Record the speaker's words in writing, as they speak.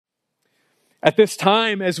At this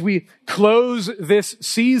time, as we close this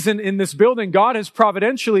season in this building, God has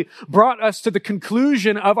providentially brought us to the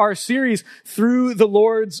conclusion of our series through the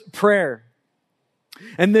Lord's Prayer.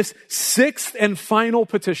 And this sixth and final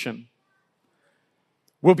petition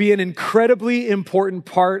will be an incredibly important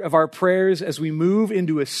part of our prayers as we move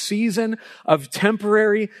into a season of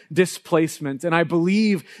temporary displacement. And I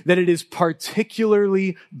believe that it is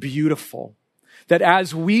particularly beautiful that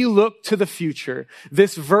as we look to the future,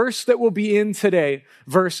 this verse that we'll be in today,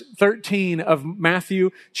 verse 13 of Matthew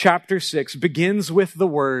chapter 6, begins with the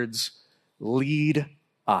words, "Lead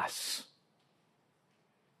us."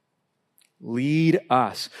 Lead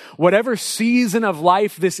us. Whatever season of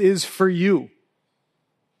life this is for you,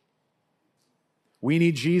 we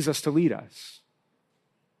need Jesus to lead us.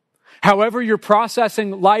 However you're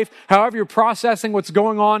processing life, however you're processing what's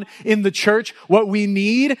going on in the church, what we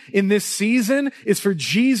need in this season is for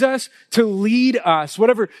Jesus to lead us.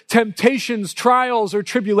 Whatever temptations, trials, or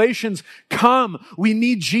tribulations come, we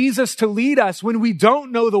need Jesus to lead us when we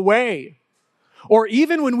don't know the way, or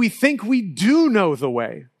even when we think we do know the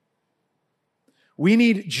way. We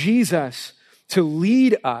need Jesus to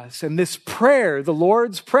lead us. And this prayer, the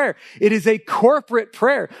Lord's Prayer, it is a corporate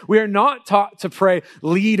prayer. We are not taught to pray,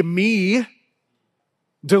 "Lead me,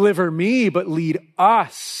 deliver me," but "Lead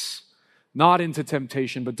us," not into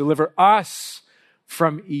temptation, but deliver us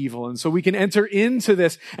from evil. And so we can enter into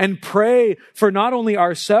this and pray for not only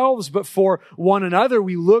ourselves, but for one another.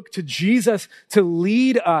 We look to Jesus to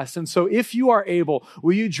lead us. And so if you are able,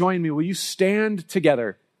 will you join me? Will you stand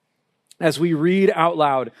together as we read out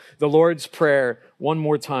loud the Lord's Prayer one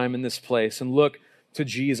more time in this place and look to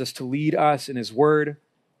Jesus to lead us in His Word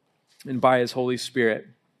and by His Holy Spirit.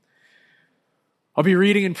 I'll be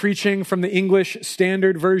reading and preaching from the English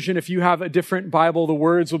Standard Version. If you have a different Bible, the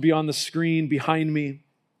words will be on the screen behind me.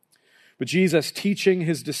 But Jesus, teaching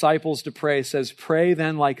His disciples to pray, says, "Pray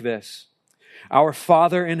then like this: Our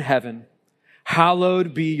Father in heaven,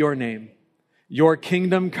 hallowed be your name. Your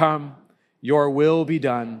kingdom come, your will be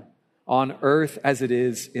done, on earth as it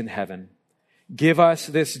is in heaven. Give us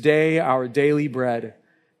this day our daily bread,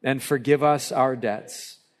 and forgive us our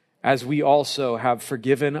debts, as we also have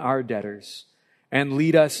forgiven our debtors. And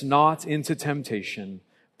lead us not into temptation,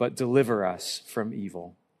 but deliver us from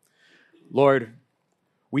evil." Lord,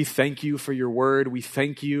 we thank you for your word. We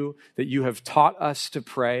thank you that you have taught us to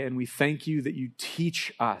pray, and we thank you that you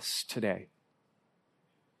teach us today.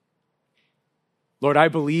 Lord, I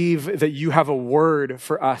believe that you have a word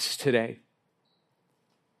for us today.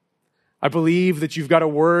 I believe that you've got a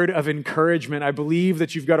word of encouragement. I believe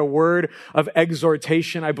that you've got a word of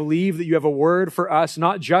exhortation. I believe that you have a word for us,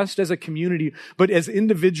 not just as a community, but as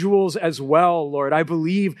individuals as well, Lord. I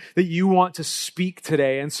believe that you want to speak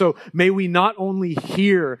today. And so may we not only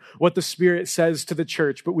hear what the Spirit says to the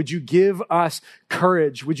church, but would you give us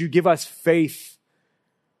courage? Would you give us faith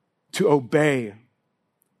to obey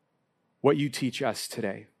what you teach us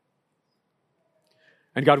today?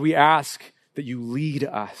 And God, we ask that you lead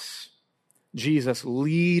us. Jesus,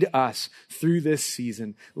 lead us through this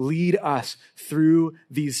season. Lead us through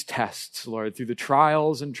these tests, Lord, through the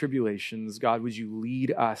trials and tribulations. God, would you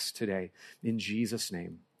lead us today? In Jesus'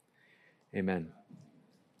 name, amen.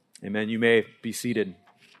 Amen. You may be seated.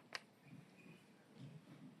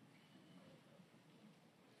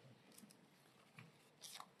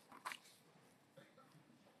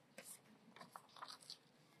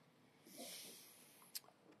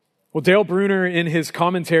 Well, Dale Bruner, in his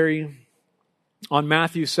commentary on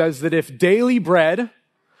Matthew, says that if daily bread,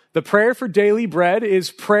 the prayer for daily bread is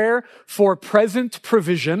prayer for present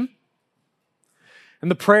provision, and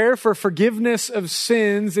the prayer for forgiveness of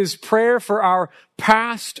sins is prayer for our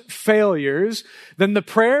past failures, then the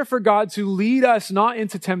prayer for God to lead us not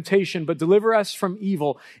into temptation, but deliver us from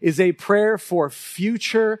evil is a prayer for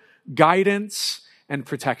future guidance and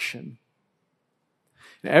protection.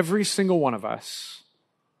 And every single one of us,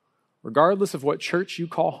 regardless of what church you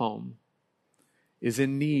call home, is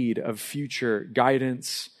in need of future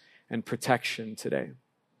guidance and protection today.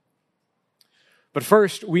 But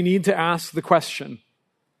first, we need to ask the question,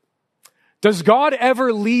 does God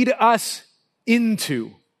ever lead us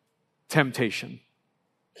into temptation?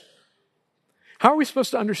 How are we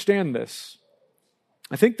supposed to understand this?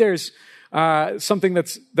 I think there's something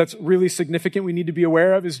that's really significant we need to be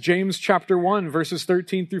aware of is James chapter 1, verses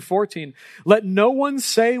 13 through 14. "Let no one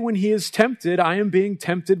say when he is tempted, 'I am being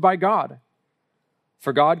tempted by God.'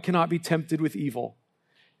 For God cannot be tempted with evil,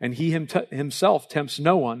 and he himself tempts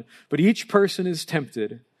no one, but each person is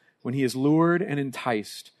tempted when he is lured and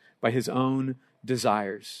enticed by his own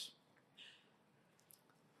desires."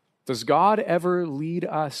 Does God ever lead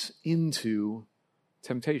us into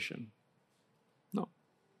temptation?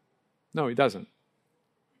 No, he doesn't.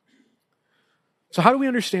 So how do we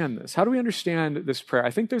understand this? How do we understand this prayer?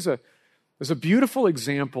 I think there's a beautiful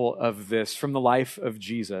example of this from the life of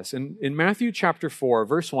Jesus. In Matthew chapter 4,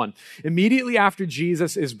 verse 1, immediately after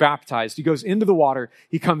Jesus is baptized, he goes into the water,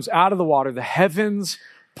 he comes out of the water, the heavens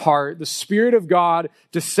part, the Spirit of God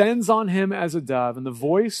descends on him as a dove, and the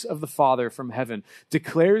voice of the Father from heaven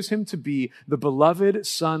declares him to be the beloved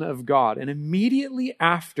Son of God. And immediately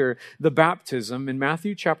after the baptism, in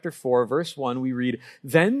Matthew chapter 4, verse 1, we read,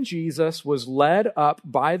 "Then Jesus was led up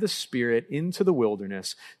by the Spirit into the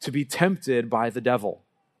wilderness to be tempted by the devil."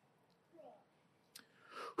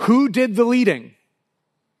 Who did the leading?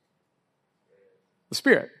 The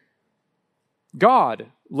Spirit. God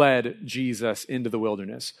led Jesus into the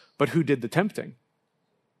wilderness. But who did the tempting?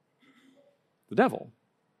 The devil.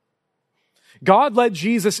 God led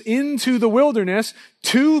Jesus into the wilderness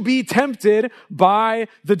to be tempted by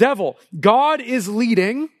the devil. God is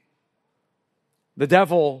leading. The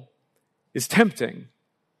devil is tempting.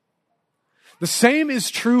 The same is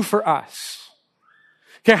true for us.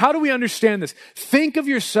 Okay, how do we understand this? Think of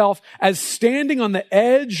yourself as standing on the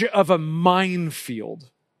edge of a minefield.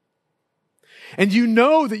 And you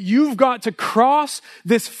know that you've got to cross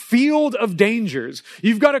this field of dangers.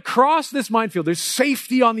 You've got to cross this minefield. There's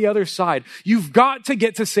safety on the other side. You've got to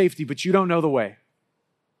get to safety, but you don't know the way.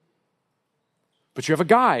 But you have a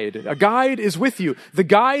guide. A guide is with you. The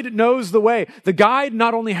guide knows the way. The guide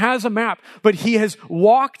not only has a map, but he has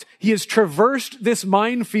traversed this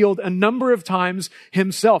minefield a number of times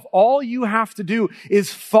himself. All you have to do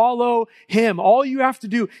is follow him. All you have to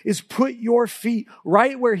do is put your feet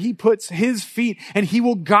right where he puts his feet, and he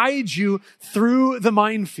will guide you through the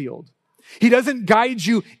minefield. He doesn't guide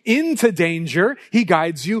you into danger. He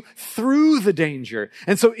guides you through the danger.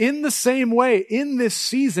 And so in the same way, in this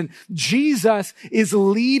season, Jesus is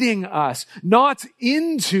leading us not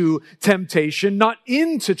into temptation, not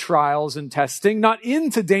into trials and testing, not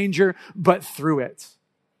into danger, but through it.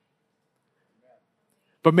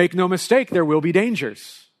 But make no mistake, there will be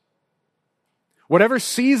dangers. Whatever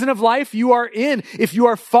season of life you are in, if you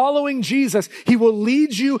are following Jesus, he will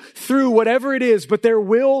lead you through whatever it is, but there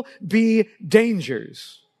will be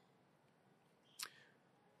dangers.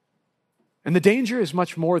 And the danger is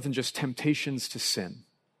much more than just temptations to sin.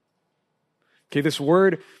 Okay, this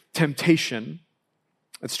word temptation,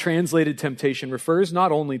 it's translated temptation, refers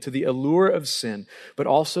not only to the allure of sin, but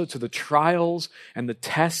also to the trials and the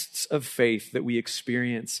tests of faith that we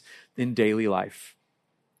experience in daily life.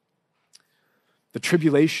 The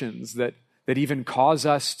tribulations that even cause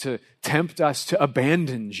us to tempt us to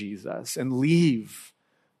abandon Jesus and leave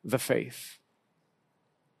the faith.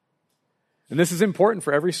 And this is important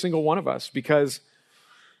for every single one of us because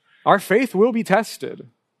our faith will be tested.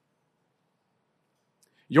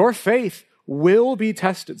 Your faith will be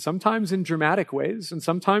tested, sometimes in dramatic ways and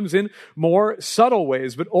sometimes in more subtle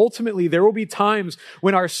ways. But ultimately, there will be times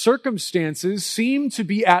when our circumstances seem to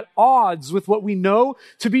be at odds with what we know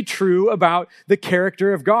to be true about the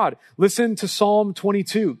character of God. Listen to Psalm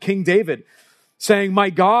 22, King David saying, my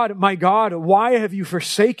God, why have you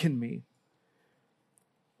forsaken me?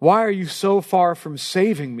 Why are you so far from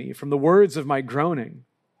saving me from the words of my groaning?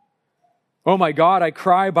 Oh my God, I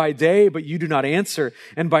cry by day, but you do not answer,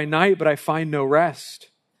 and by night, but I find no rest.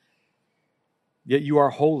 Yet you are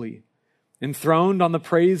holy, enthroned on the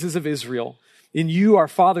praises of Israel. In you our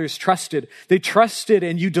fathers trusted. They trusted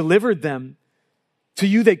and you delivered them. To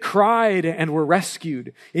you they cried and were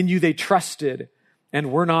rescued. In you they trusted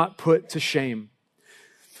and were not put to shame.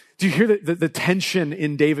 Do you hear the tension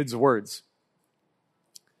in David's words?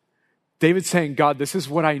 David's saying, God, this is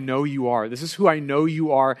what I know you are. This is who I know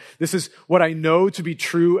you are. This is what I know to be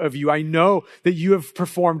true of you. I know that you have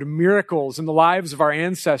performed miracles in the lives of our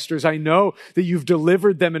ancestors. I know that you've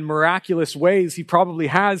delivered them in miraculous ways. He probably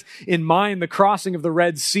has in mind the crossing of the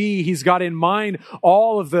Red Sea. He's got in mind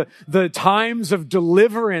all of the times of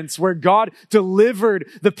deliverance where God delivered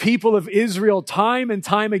the people of Israel time and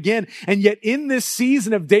time again. And yet in this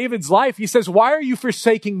season of David's life, he says, why are you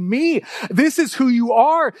forsaking me? This is who you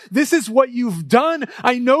are. This is what you've done.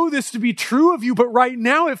 I know this to be true of you, but right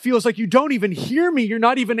now it feels like you don't even hear me. You're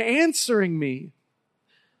not even answering me.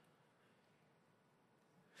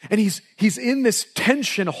 And he's in this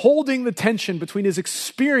tension, holding the tension between his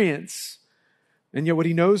experience and yet what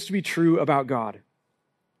he knows to be true about God.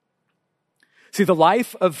 See, the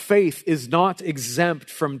life of faith is not exempt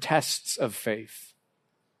from tests of faith.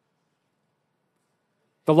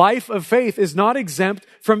 The life of faith is not exempt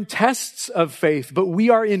from tests of faith, but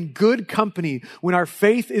we are in good company when our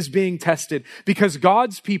faith is being tested because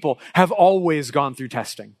God's people have always gone through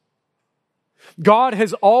testing. God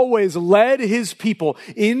has always led his people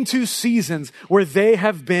into seasons where they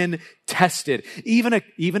have been tested. Even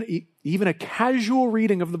a casual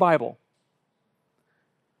reading of the Bible,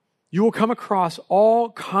 you will come across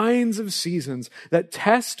all kinds of seasons that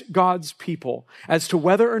test God's people as to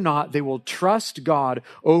whether or not they will trust God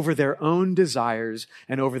over their own desires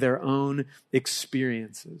and over their own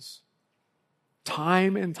experiences.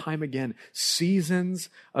 Time and time again, seasons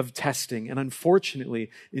of testing. And unfortunately,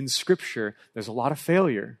 in Scripture, there's a lot of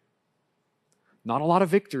failure, not a lot of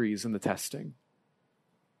victories in the testing.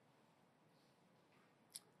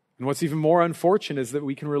 And what's even more unfortunate is that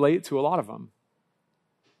we can relate to a lot of them.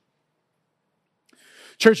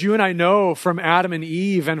 Church, you and I know from Adam and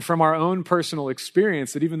Eve and from our own personal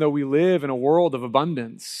experience that even though we live in a world of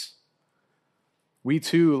abundance, we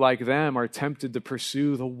too, like them, are tempted to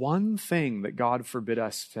pursue the one thing that God forbid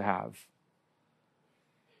us to have.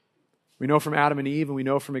 We know from Adam and Eve, and we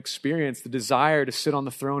know from experience, the desire to sit on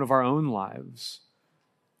the throne of our own lives.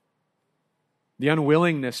 The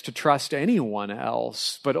unwillingness to trust anyone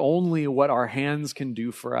else, but only what our hands can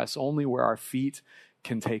do for us, only where our feet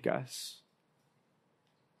can take us.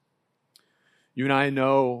 You and I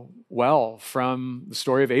know well from the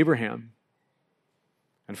story of Abraham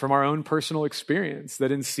and from our own personal experience that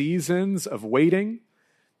in seasons of waiting,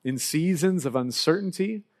 in seasons of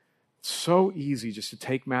uncertainty, it's so easy just to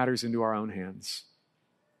take matters into our own hands.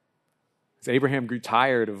 As Abraham grew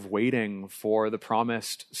tired of waiting for the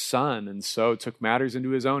promised son, and so took matters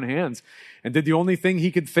into his own hands and did the only thing he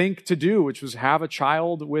could think to do, which was have a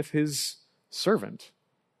child with his servant.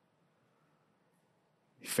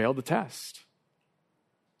 He failed the test.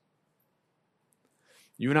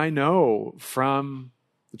 You and I know from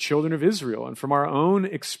the children of Israel and from our own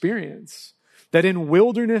experience that in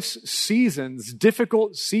wilderness seasons,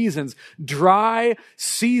 difficult seasons, dry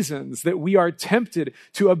seasons, that we are tempted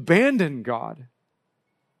to abandon God,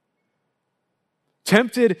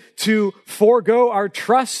 tempted to forego our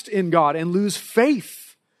trust in God and lose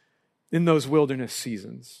faith in those wilderness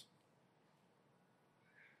seasons.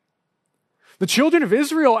 The children of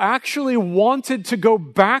Israel actually wanted to go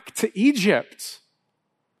back to Egypt.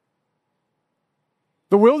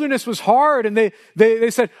 The wilderness was hard, and they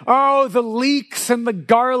said, oh, the leeks and the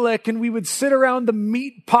garlic, and we would sit around the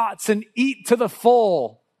meat pots and eat to the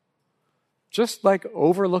full. Just like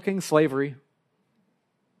overlooking slavery,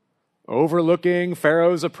 overlooking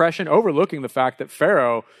Pharaoh's oppression, overlooking the fact that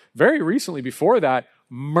Pharaoh, very recently before that,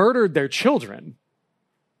 murdered their children.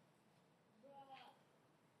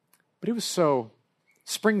 But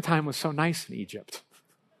springtime was so nice in Egypt.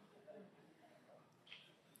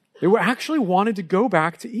 They actually wanted to go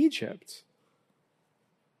back to Egypt.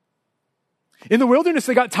 In the wilderness,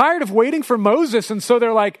 they got tired of waiting for Moses, and so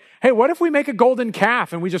they're like, hey, what if we make a golden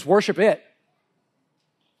calf and we just worship it?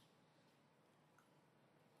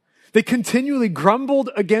 They continually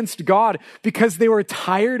grumbled against God because they were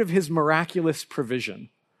tired of his miraculous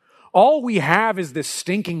provision. All we have is this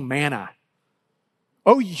stinking manna.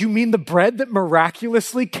 Oh, you mean the bread that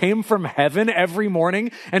miraculously came from heaven every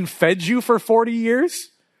morning and fed you for 40 years?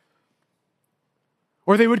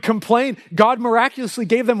 Or they would complain, God miraculously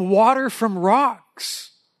gave them water from rocks.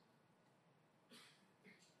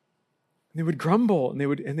 And they would grumble and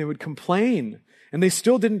they would complain. And they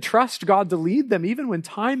still didn't trust God to lead them, even when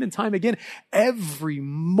time and time again, every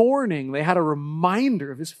morning, they had a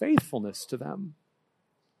reminder of his faithfulness to them.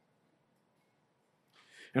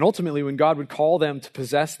 And ultimately, when God would call them to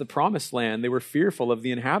possess the promised land, they were fearful of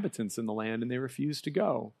the inhabitants in the land and they refused to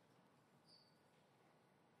go.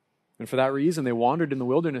 And for that reason, they wandered in the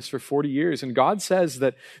wilderness for 40 years. And God says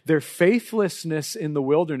that their faithlessness in the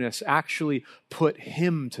wilderness actually put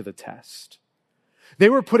him to the test. They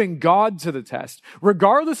were putting God to the test.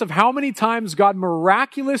 Regardless of how many times God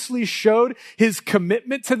miraculously showed his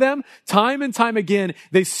commitment to them, time and time again,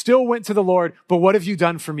 they still went to the Lord, but what have you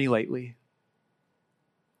done for me lately?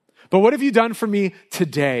 But what have you done for me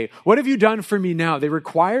today? What have you done for me now? They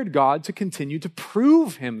required God to continue to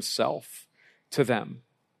prove himself to them.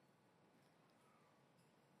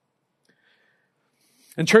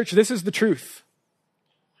 And church, this is the truth.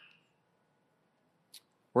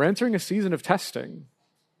 We're entering a season of testing.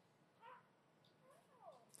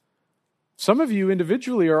 Some of you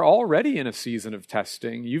individually are already in a season of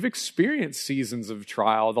testing. You've experienced seasons of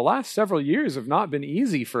trial. The last several years have not been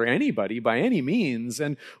easy for anybody by any means,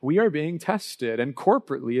 and we are being tested. And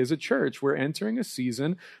corporately as a church, we're entering a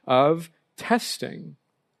season of testing.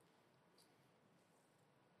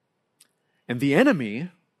 And the enemy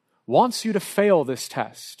wants you to fail this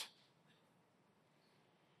test.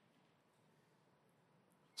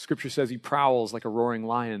 Scripture says he prowls like a roaring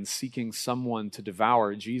lion, seeking someone to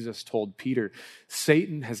devour. Jesus told Peter,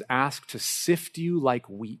 Satan has asked to sift you like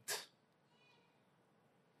wheat.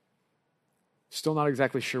 Still not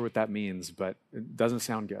exactly sure what that means, but it doesn't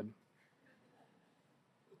sound good.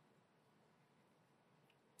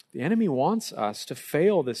 The enemy wants us to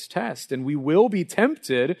fail this test, and we will be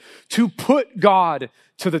tempted to put God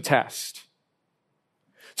to the test,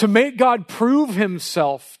 to make God prove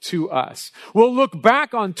himself to us. We'll look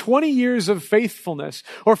back on 20 years of faithfulness,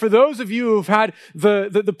 or for those of you who've had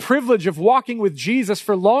the privilege of walking with Jesus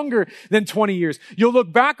for longer than 20 years, you'll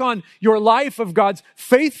look back on your life of God's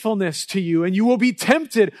faithfulness to you, and you will be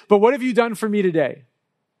tempted, but what have you done for me today?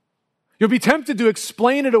 You'll be tempted to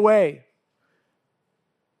explain it away.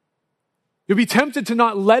 You'll be tempted to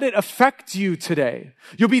not let it affect you today.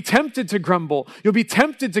 You'll be tempted to grumble. You'll be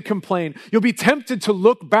tempted to complain. You'll be tempted to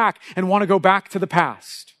look back and want to go back to the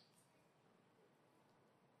past.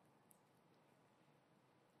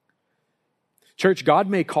 Church, God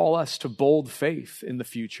may call us to bold faith in the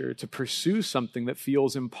future, to pursue something that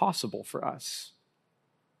feels impossible for us.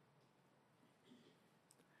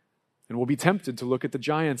 And we'll be tempted to look at the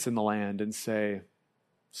giants in the land and say,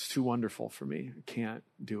 it's too wonderful for me. I can't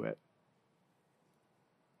do it.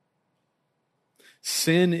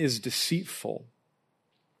 Sin is deceitful,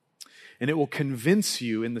 and it will convince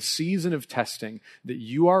you in the season of testing that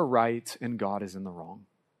you are right and God is in the wrong.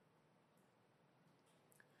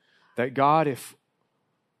 That God, if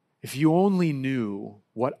you only knew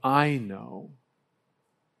what I know,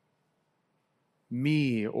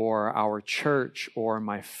 me or our church or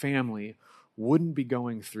my family wouldn't be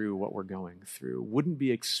going through what we're going through, wouldn't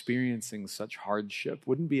be experiencing such hardship,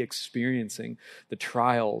 wouldn't be experiencing the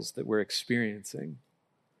trials that we're experiencing.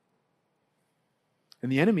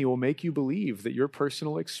 And the enemy will make you believe that your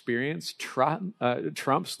personal experience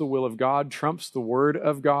trumps the will of God, trumps the word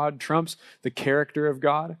of God, trumps the character of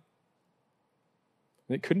God.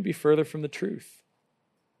 And it couldn't be further from the truth.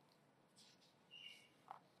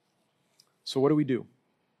 So what do we do?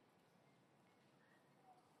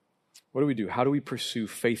 What do we do? How do we pursue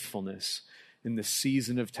faithfulness in the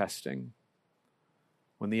season of testing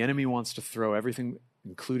when the enemy wants to throw everything,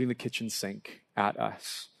 including the kitchen sink, at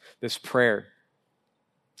us? This prayer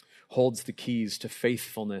holds the keys to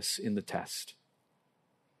faithfulness in the test.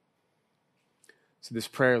 So this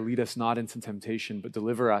prayer, lead us not into temptation, but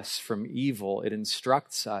deliver us from evil. It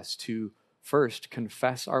instructs us to first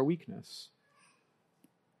confess our weakness.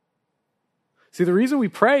 See, the reason we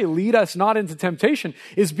pray, lead us not into temptation,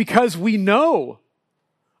 is because we know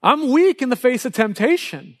I'm weak in the face of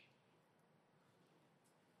temptation.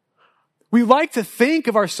 We like to think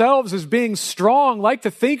of ourselves as being strong, like to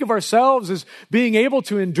think of ourselves as being able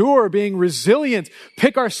to endure, being resilient,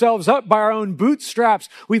 pick ourselves up by our own bootstraps.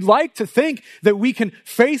 We'd like to think that we can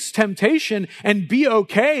face temptation and be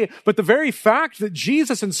okay, but the very fact that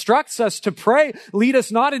Jesus instructs us to pray, lead us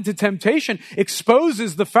not into temptation,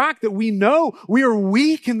 exposes the fact that we know we are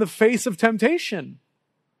weak in the face of temptation.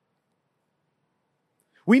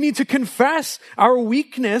 We need to confess our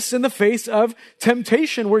weakness in the face of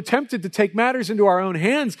temptation. We're tempted to take matters into our own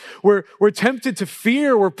hands. We're tempted to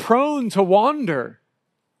fear. We're prone to wander.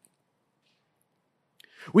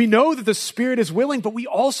 We know that the Spirit is willing, but we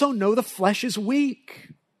also know the flesh is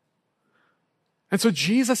weak. And so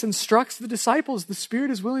Jesus instructs the disciples, the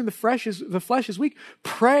Spirit is willing, the flesh is weak.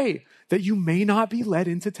 Pray that you may not be led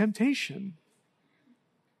into temptation.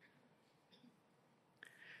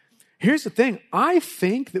 Here's the thing. I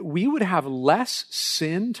think that we would have less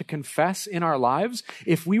sin to confess in our lives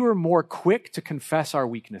if we were more quick to confess our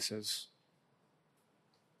weaknesses.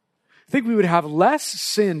 I think we would have less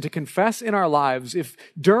sin to confess in our lives if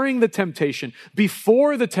during the temptation,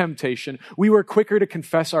 before the temptation, we were quicker to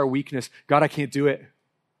confess our weakness. God, I can't do it.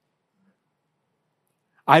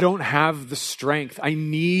 I don't have the strength. I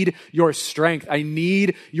need your strength. I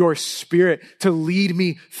need your Spirit to lead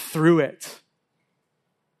me through it.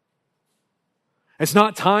 It's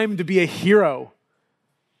not time to be a hero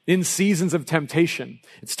in seasons of temptation.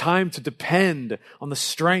 It's time to depend on the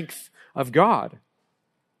strength of God.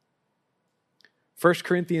 1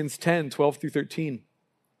 Corinthians 10, 12 through 13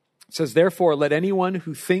 says, therefore, let anyone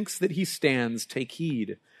who thinks that he stands take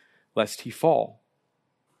heed, lest he fall.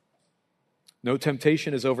 No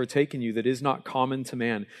temptation has overtaken you that is not common to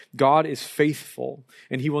man. God is faithful,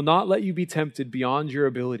 and he will not let you be tempted beyond your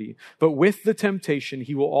ability. But with the temptation,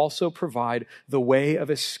 he will also provide the way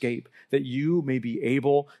of escape, that you may be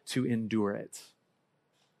able to endure it.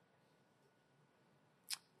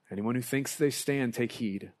 Anyone who thinks they stand, take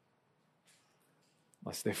heed,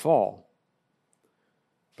 lest they fall.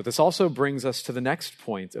 But this also brings us to the next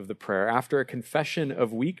point of the prayer. After a confession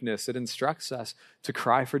of weakness, it instructs us to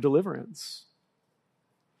cry for deliverance,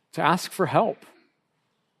 to ask for help.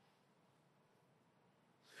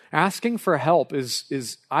 Asking for help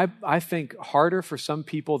is I think, harder for some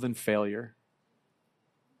people than failure.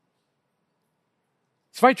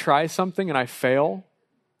 So if I try something and I fail,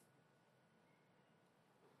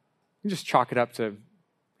 you just chalk it up to,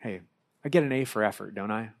 hey, I get an A for effort, don't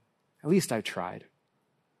I? At least I tried.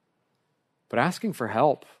 But asking for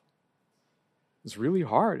help is really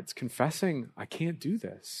hard. It's confessing, I can't do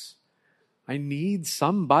this. I need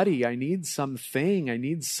somebody. I need something. I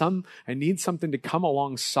need something to come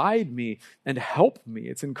alongside me and help me.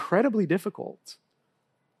 It's incredibly difficult.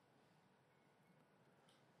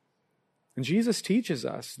 And Jesus teaches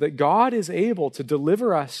us that God is able to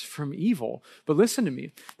deliver us from evil. But listen to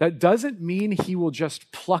me, that doesn't mean he will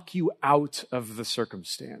just pluck you out of the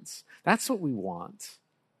circumstance. That's what we want.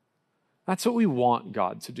 That's what we want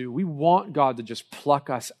God to do. We want God to just pluck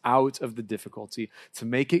us out of the difficulty, to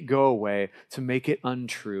make it go away, to make it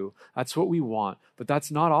untrue. That's what we want. But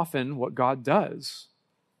that's not often what God does.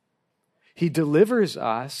 He delivers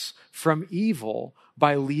us from evil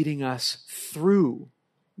by leading us through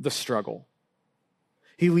the struggle.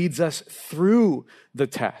 He leads us through the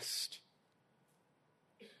test.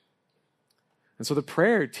 And so the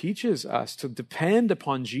prayer teaches us to depend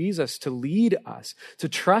upon Jesus to lead us, to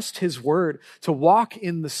trust his word, to walk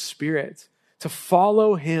in the Spirit, to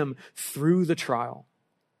follow him through the trial.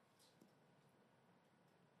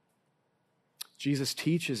 Jesus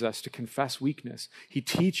teaches us to confess weakness. He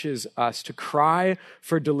teaches us to cry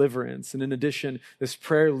for deliverance. And in addition, this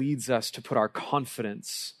prayer leads us to put our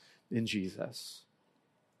confidence in Jesus.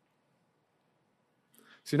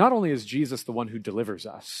 See, not only is Jesus the one who delivers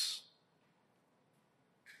us,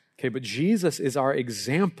 okay, but Jesus is our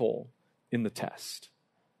example in the test.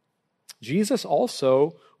 Jesus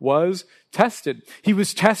also was tested. He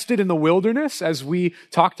was tested in the wilderness, as we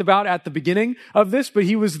talked about at the beginning of this, but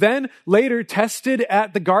he was then later tested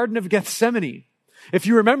at the Garden of Gethsemane. If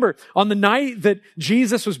you remember, on the night that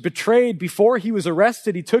Jesus was betrayed, before he was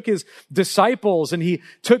arrested, he took his disciples and he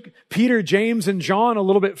took Peter, James, and John a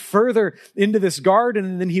little bit further into this garden,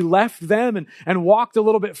 and then he left them and walked a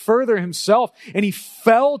little bit further himself, and he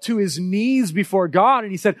fell to his knees before God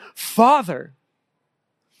and he said, Father,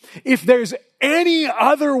 if there's any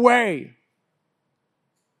other way,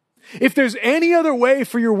 if there's any other way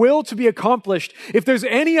for your will to be accomplished, if there's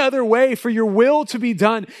any other way for your will to be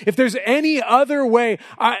done, if there's any other way,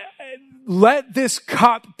 let this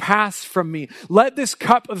cup pass from me. Let this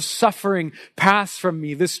cup of suffering pass from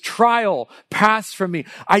me. This trial pass from me.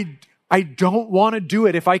 I don't want to do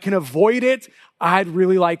it. If I can avoid it, I'd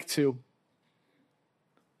really like to.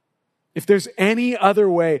 If there's any other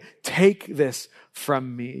way, take this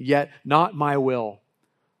from me. Yet not my will,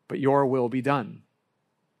 but your will be done.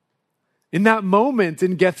 In that moment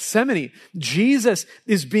in Gethsemane, Jesus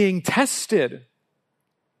is being tested.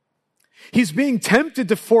 He's being tempted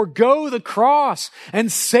to forego the cross and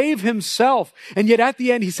save himself. And yet at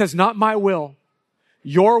the end, he says, not my will,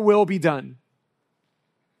 your will be done.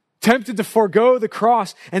 Tempted to forego the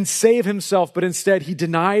cross and save himself, but instead he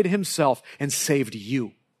denied himself and saved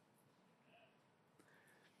you.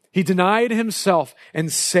 He denied himself and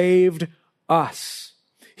saved us.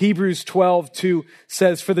 Hebrews 12:2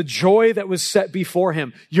 says, for the joy that was set before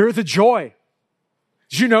him. You're the joy.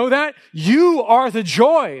 Did you know that? You are the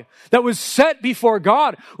joy that was set before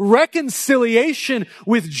God. Reconciliation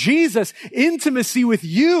with Jesus, intimacy with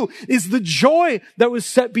you is the joy that was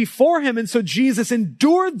set before him. And so Jesus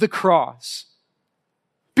endured the cross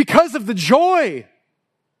because of the joy.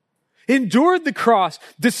 Endured the cross,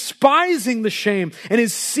 despising the shame, and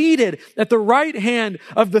is seated at the right hand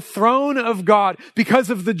of the throne of God because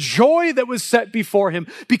of the joy that was set before him,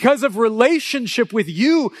 because of relationship with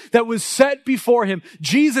you that was set before him.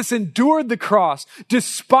 Jesus endured the cross,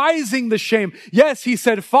 despising the shame. Yes, he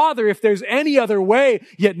said, Father, if there's any other way,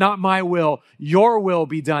 yet not my will, your will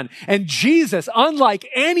be done. And Jesus, unlike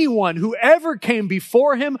anyone who ever came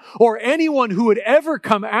before him or anyone who would ever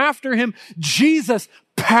come after him, Jesus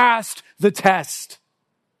passed the test.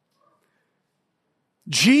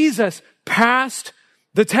 Jesus passed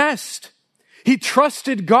the test. He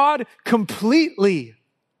trusted God completely.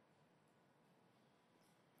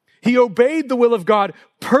 He obeyed the will of God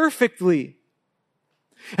perfectly.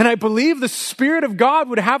 And I believe the Spirit of God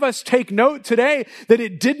would have us take note today that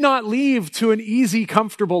it did not lead to an easy,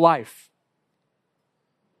 comfortable life.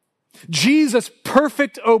 Jesus'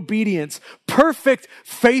 perfect obedience, perfect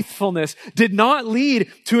faithfulness did not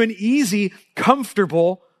lead to an easy,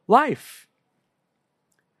 comfortable life.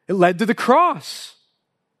 It led to the cross.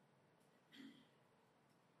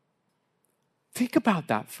 think about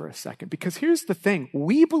that for a second, because here's the thing.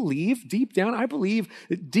 We believe deep down, I believe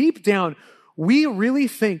that deep down, we really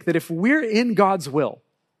think that if we're in God's will,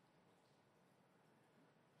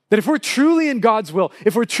 that if we're truly in God's will,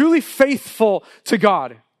 if we're truly faithful to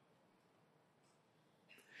God,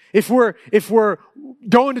 if we're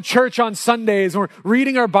going to church on Sundays and we're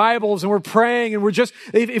reading our Bibles and we're praying and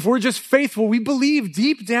if we're just faithful, we believe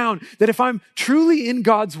deep down that if I'm truly in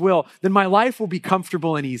God's will, then my life will be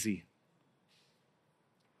comfortable and easy.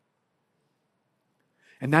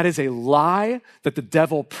 And that is a lie that the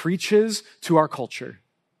devil preaches to our culture.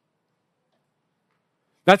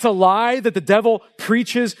 That's a lie that the devil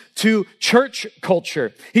preaches to church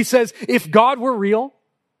culture. He says, if God were real,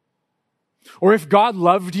 or if God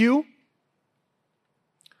loved you,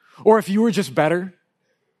 or if you were just better,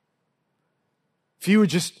 if you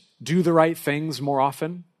would just do the right things more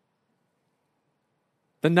often,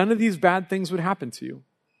 then none of these bad things would happen to you.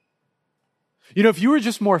 You know, if you were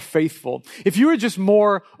just more faithful, if you were just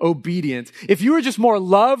more obedient, if you were just more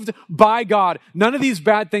loved by God, none of these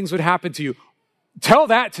bad things would happen to you. Tell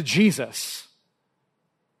that to Jesus.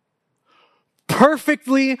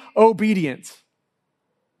 Perfectly obedient.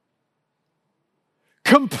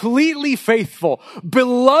 Completely faithful.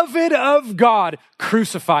 Beloved of God,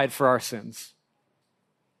 crucified for our sins.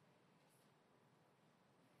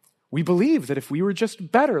 We believe that if we were just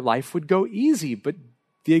better, life would go easy, but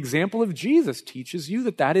the example of Jesus teaches you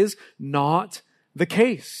that that is not the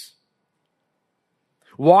case.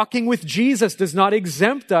 Walking with Jesus does not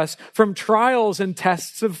exempt us from trials and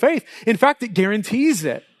tests of faith. In fact, it guarantees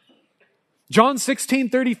it. John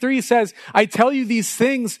 16:33 says, I tell you these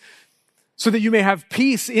things so that you may have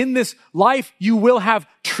peace. In this life, you will have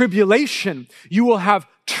tribulation. You will have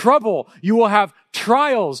trouble. You will have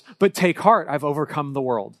trials, but take heart. I've overcome the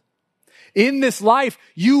world. In this life,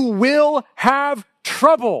 you will have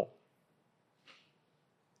trouble.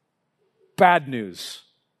 Bad news.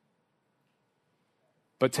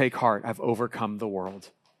 But take heart, I've overcome the world.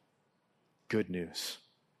 Good news.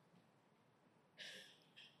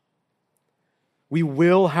 We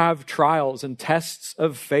will have trials and tests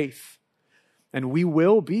of faith, and we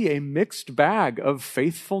will be a mixed bag of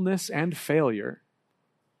faithfulness and failure.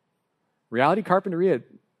 Reality Carpinteria,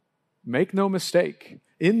 make no mistake,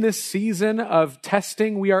 in this season of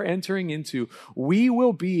testing we are entering into, we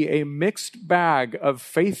will be a mixed bag of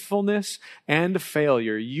faithfulness and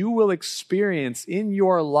failure. You will experience in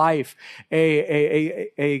your life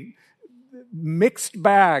a mixed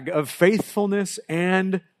bag of faithfulness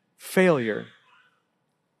and failure.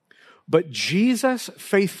 But Jesus'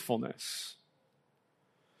 faithfulness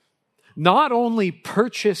not only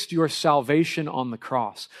purchased your salvation on the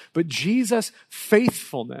cross, but Jesus'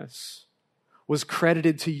 faithfulness was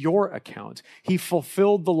credited to your account. He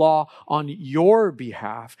fulfilled the law on your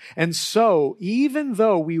behalf. And so, even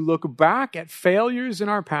though we look back at failures in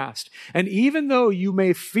our past, and even though you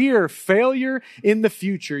may fear failure in the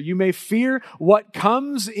future, you may fear what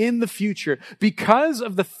comes in the future, because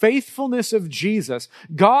of the faithfulness of Jesus,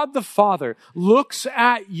 God the Father looks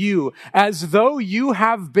at you as though you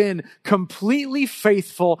have been completely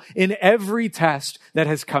faithful in every test that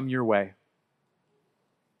has come your way.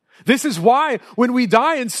 This is why when we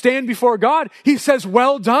die and stand before God, He says,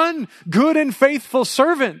 well done, good and faithful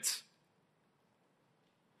servant.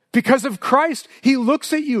 Because of Christ, He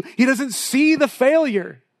looks at you. He doesn't see the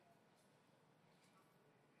failure.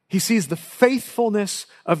 He sees the faithfulness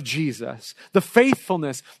of Jesus, the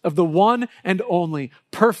faithfulness of the one and only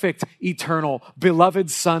perfect, eternal,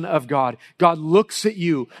 beloved Son of God. God looks at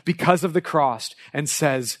you because of the cross and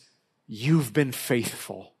says, you've been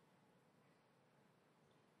faithful.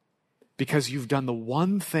 Because you've done the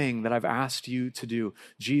one thing that I've asked you to do.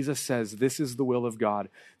 Jesus says, this is the will of God,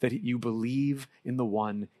 that you believe in the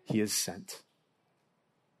one He has sent.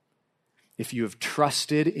 If you have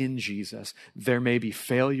trusted in Jesus, there may be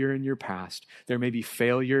failure in your past, there may be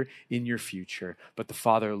failure in your future, but the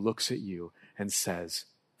Father looks at you and says,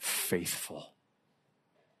 faithful.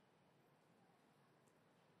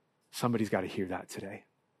 Somebody's got to hear that today.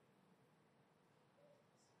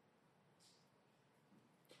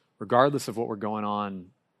 Regardless of what we're going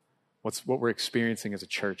on, what we're experiencing as a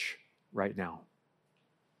church right now.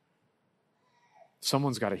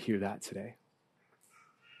 Someone's got to hear that today.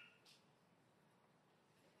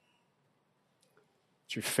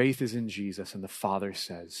 That your faith is in Jesus, and the Father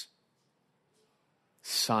says,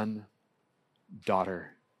 son,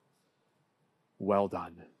 daughter, well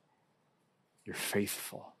done. You're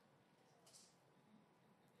faithful.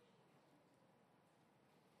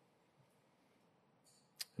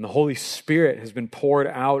 And the Holy Spirit has been poured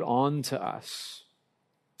out onto us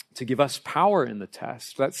to give us power in the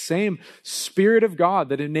test. That same Spirit of God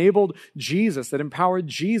that enabled Jesus, that empowered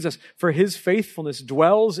Jesus for his faithfulness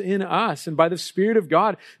dwells in us. And by the Spirit of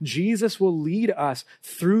God, Jesus will lead us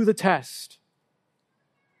through the test.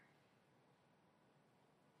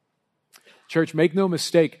 Church, make no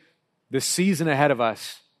mistake, this season ahead of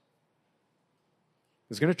us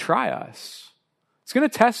is going to try us. It's going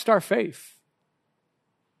to test our faith.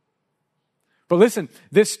 But listen,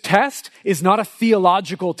 this test is not a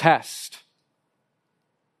theological test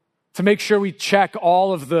to make sure we check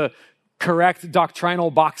all of the correct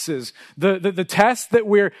doctrinal boxes. The test that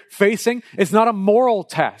we're facing is not a moral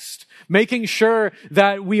test, making sure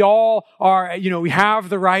that we all are, we have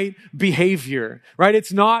the right behavior, right?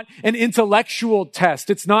 It's not an intellectual test.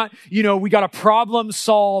 It's not, we got to problem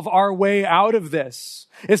solve our way out of this.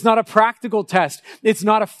 It's not a practical test. It's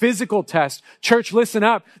not a physical test. Church, listen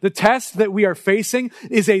up. The test that we are facing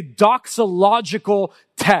is a doxological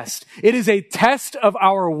test. It is a test of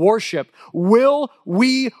our worship. Will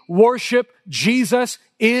we worship Jesus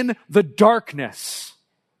in the darkness?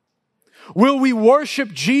 Will we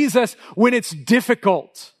worship Jesus when it's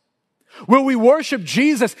difficult? Will we worship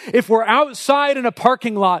Jesus if we're outside in a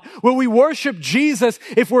parking lot? Will we worship Jesus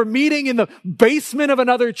if we're meeting in the basement of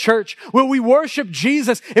another church? Will we worship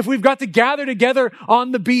Jesus if we've got to gather together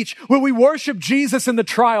on the beach? Will we worship Jesus in the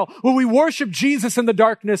trial? Will we worship Jesus in the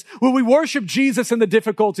darkness? Will we worship Jesus in the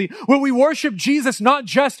difficulty? Will we worship Jesus not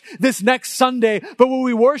just this next Sunday, but will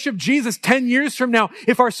we worship Jesus 10 years from now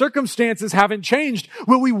if our circumstances haven't changed?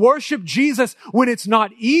 Will we worship Jesus when it's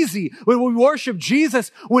not easy? Will we worship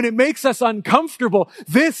Jesus when it makes us uncomfortable?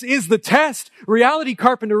 This is the test. Reality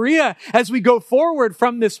Carpinteria, as we go forward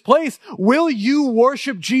from this place, will you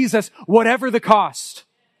worship Jesus whatever the cost?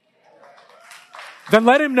 Then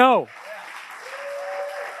let him know.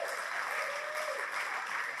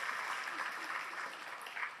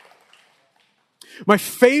 My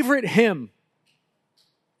favorite hymn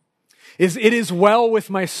is "It Is Well With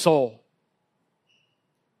My Soul."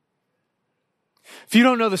 If you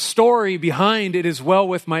don't know the story behind "It Is Well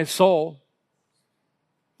With My Soul,"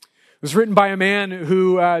 it was written by a man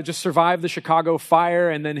who just survived the Chicago fire,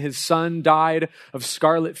 and then his son died of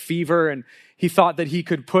scarlet fever, and he thought that he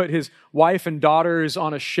could put his wife and daughters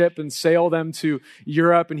on a ship and sail them to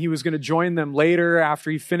Europe, and he was going to join them later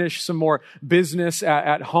after he finished some more business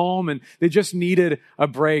at home, and they just needed a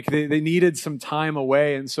break. They needed some time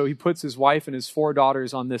away, and so he puts his wife and his 4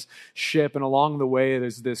 daughters on this ship, and along the way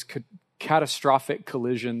there's this catastrophic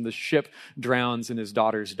collision. The ship drowns and his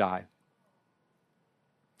daughters die.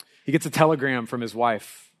 He gets a telegram from his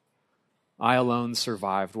wife. "I alone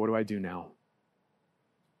survived. What do I do now?"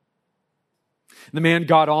 The man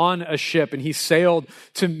got on a ship and he sailed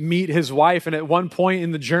to meet his wife. And at one point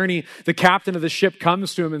in the journey, the captain of the ship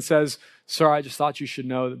comes to him and says, "Sir, I just thought you should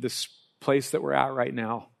know that this place that we're at right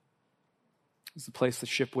now is the place the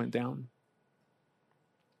ship went down."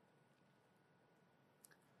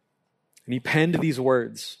 And he penned these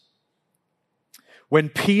words: "When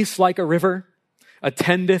peace like a river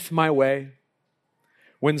attendeth my way,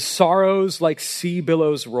 when sorrows like sea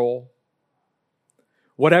billows roll,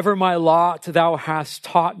 whatever my lot thou hast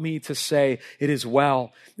taught me to say, it is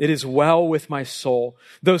well with my soul.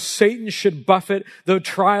 Though Satan should buffet, though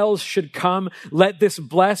trials should come, let this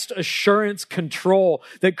blessed assurance control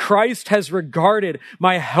that Christ has regarded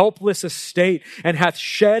my helpless estate and hath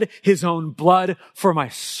shed his own blood for my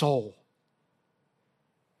soul."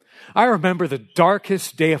 I remember the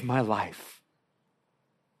darkest day of my life.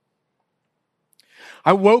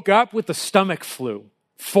 I woke up with the stomach flu,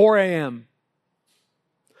 4 a.m.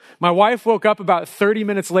 My wife woke up about 30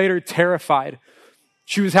 minutes later, terrified.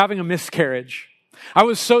 She was having a miscarriage. I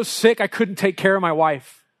was so sick, I couldn't take care of my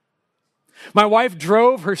wife. My wife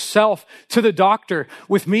drove herself to the doctor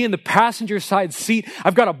with me in the passenger side seat.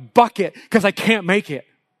 I've got a bucket because I can't make it.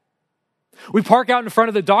 We park out in front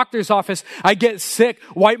of the doctor's office. I get sick,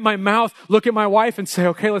 wipe my mouth, look at my wife and say,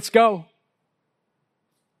 "Okay, let's go."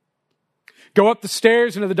 Go up the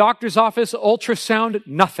stairs into the doctor's office, ultrasound,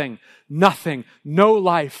 nothing, no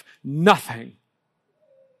life, nothing.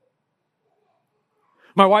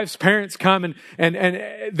 My wife's parents come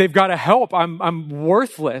and they've got to help. I'm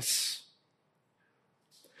worthless.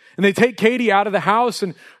 And they take Katie out of the house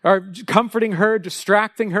and are comforting her,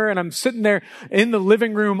 distracting her. And I'm sitting there in the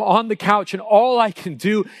living room on the couch, and all I can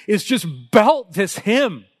do is just belt this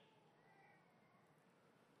hymn.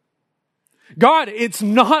 God, it's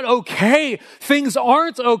not okay. Things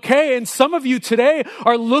aren't okay. And some of you today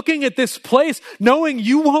are looking at this place knowing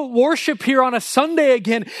you won't worship here on a Sunday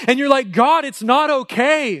again. And you're like, "God, it's not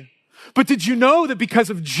okay." But did you know that because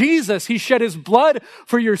of Jesus, he shed his blood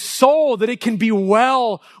for your soul, that it can be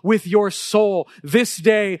well with your soul this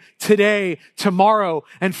day, today, tomorrow,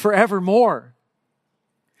 and forevermore?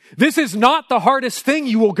 This is not the hardest thing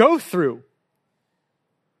you will go through.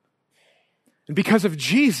 And because of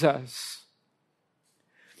Jesus,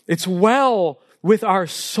 it's well with our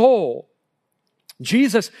soul.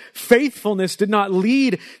 Jesus' faithfulness did not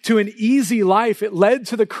lead to an easy life. It led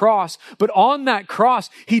to the cross. But on that cross,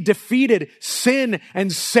 he defeated sin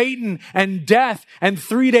and Satan and death. And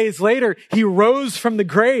 3 days later, he rose from the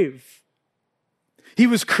grave. He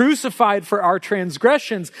was crucified for our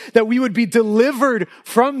transgressions, that we would be delivered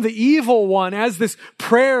from the evil one, as this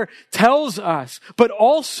prayer tells us, but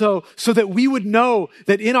also so that we would know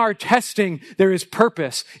that in our testing, there is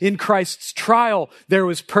purpose. In Christ's trial, there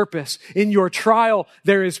was purpose. In your trial,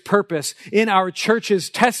 there is purpose. In our church's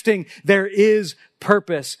testing, there is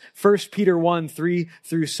purpose. 1 Peter 1,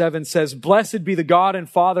 3-7 says, "Blessed be the God and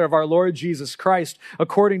Father of our Lord Jesus Christ.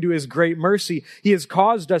 According to his great mercy, he has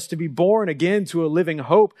caused us to be born again to a living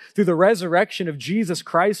hope through the resurrection of Jesus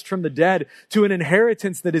Christ from the dead, to an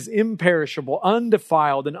inheritance that is imperishable,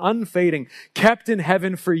 undefiled, and unfading, kept in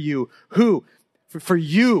heaven for you, who,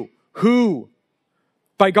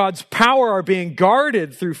 by God's power are being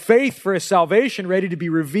guarded through faith for a salvation ready to be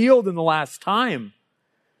revealed in the last time.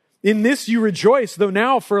 In this you rejoice, though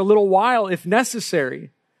now for a little while, if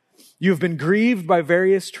necessary, you have been grieved by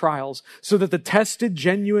various trials, so that the tested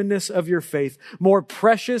genuineness of your faith, more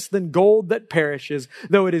precious than gold that perishes,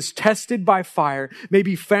 though it is tested by fire, may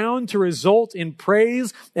be found to result in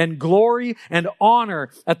praise and glory and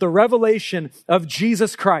honor at the revelation of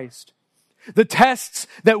Jesus Christ." The tests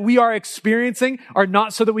that we are experiencing are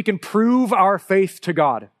not so that we can prove our faith to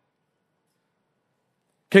God.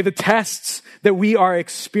 Okay, the tests that we are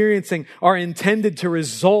experiencing are intended to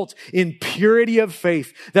result in purity of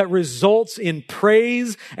faith that results in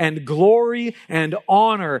praise and glory and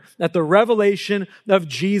honor at the revelation of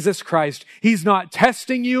Jesus Christ. He's not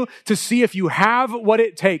testing you to see if you have what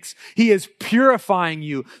it takes. He is purifying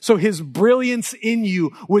you so his brilliance in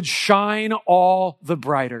you would shine all the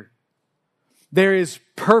brighter. There is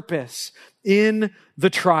purpose in the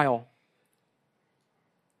trial.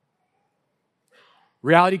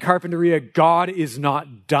 Reality Carpinteria, God is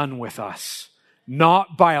not done with us.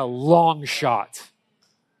 Not by a long shot.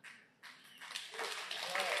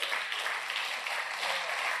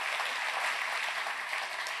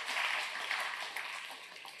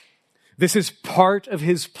 This is part of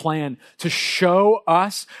his plan to show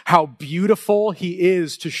us how beautiful he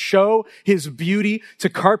is, to show his beauty to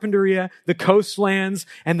Carpinteria, the coastlands,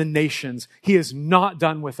 and the nations. He is not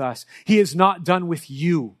done with us. He is not done with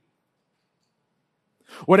you.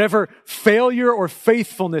 Whatever failure or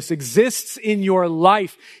faithfulness exists in your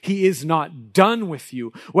life, he is not done with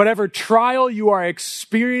you. Whatever trial you are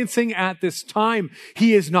experiencing at this time,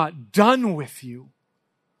 he is not done with you.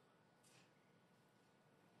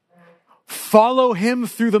 Follow him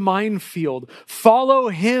through the minefield. Follow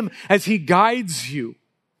him as he guides you.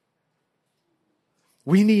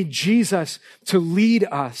 We need Jesus to lead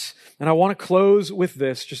us. And I want to close with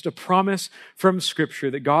this, just a promise from Scripture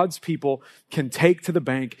that God's people can take to the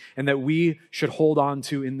bank and that we should hold on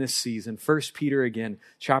to in this season. 1 Peter again,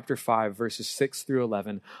 chapter 5, verses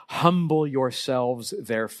 6-11. "Humble yourselves,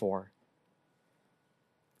 therefore."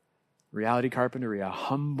 Reality Carpinteria,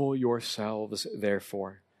 humble yourselves,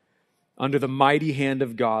 therefore, under the mighty hand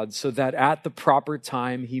of God, so that at the proper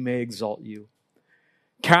time he may exalt you,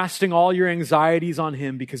 casting all your anxieties on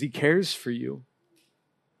him because he cares for you.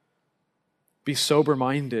 Be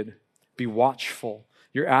sober-minded. Be watchful.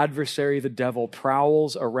 Your adversary, the devil,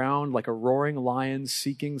 prowls around like a roaring lion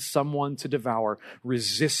seeking someone to devour.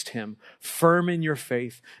 Resist him, firm in your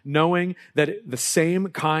faith, knowing that the same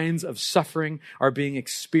kinds of suffering are being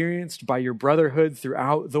experienced by your brotherhood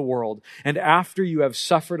throughout the world. And after you have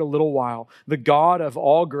suffered a little while, the God of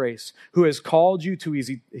all grace, who has called you to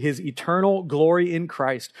his eternal glory in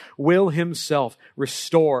Christ, will himself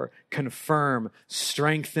restore, confirm,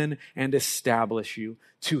 strengthen, and establish you.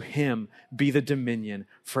 To him be the dominion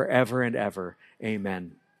forever and ever.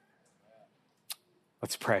 Amen.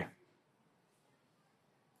 Let's pray.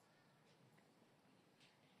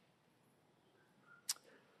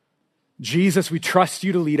 Jesus, we trust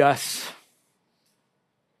you to lead us.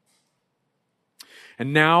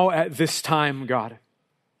 And now at this time, God,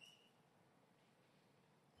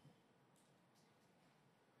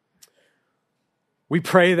 we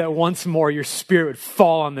pray that once more your Spirit would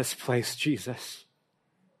fall on this place, Jesus.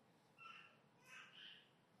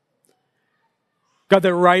 God,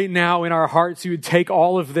 that right now in our hearts, you would take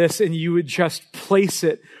all of this and you would just place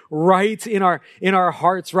it right in our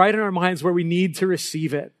hearts, right in our minds where we need to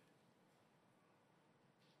receive it.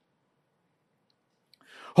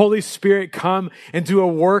 Holy Spirit, come and do a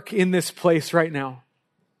work in this place right now.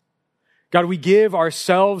 God, we give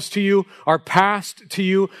ourselves to you, our past to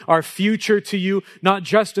you, our future to you, not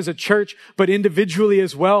just as a church, but individually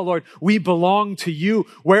as well, Lord. We belong to you.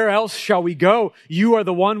 Where else shall we go? You are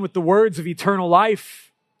the one with the words of eternal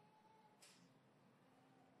life.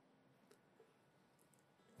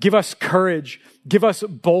 Give us courage, give us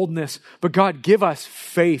boldness, but God, give us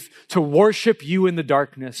faith to worship you in the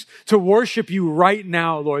darkness, to worship you right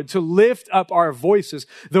now, Lord, to lift up our voices,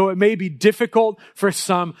 though it may be difficult for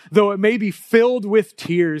some, though it may be filled with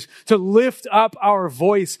tears, to lift up our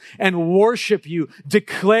voice and worship you,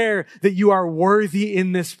 declare that you are worthy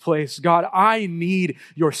in this place. God, I need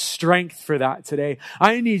your strength for that today.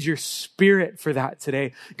 I need your Spirit for that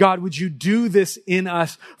today. God, would you do this in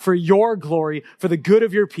us for your glory, for the good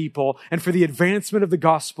of your people, and for the advancement of the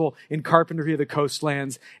gospel in Carpentry of the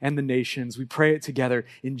Coastlands and the nations. We pray it together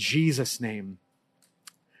in Jesus' name.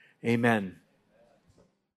 Amen.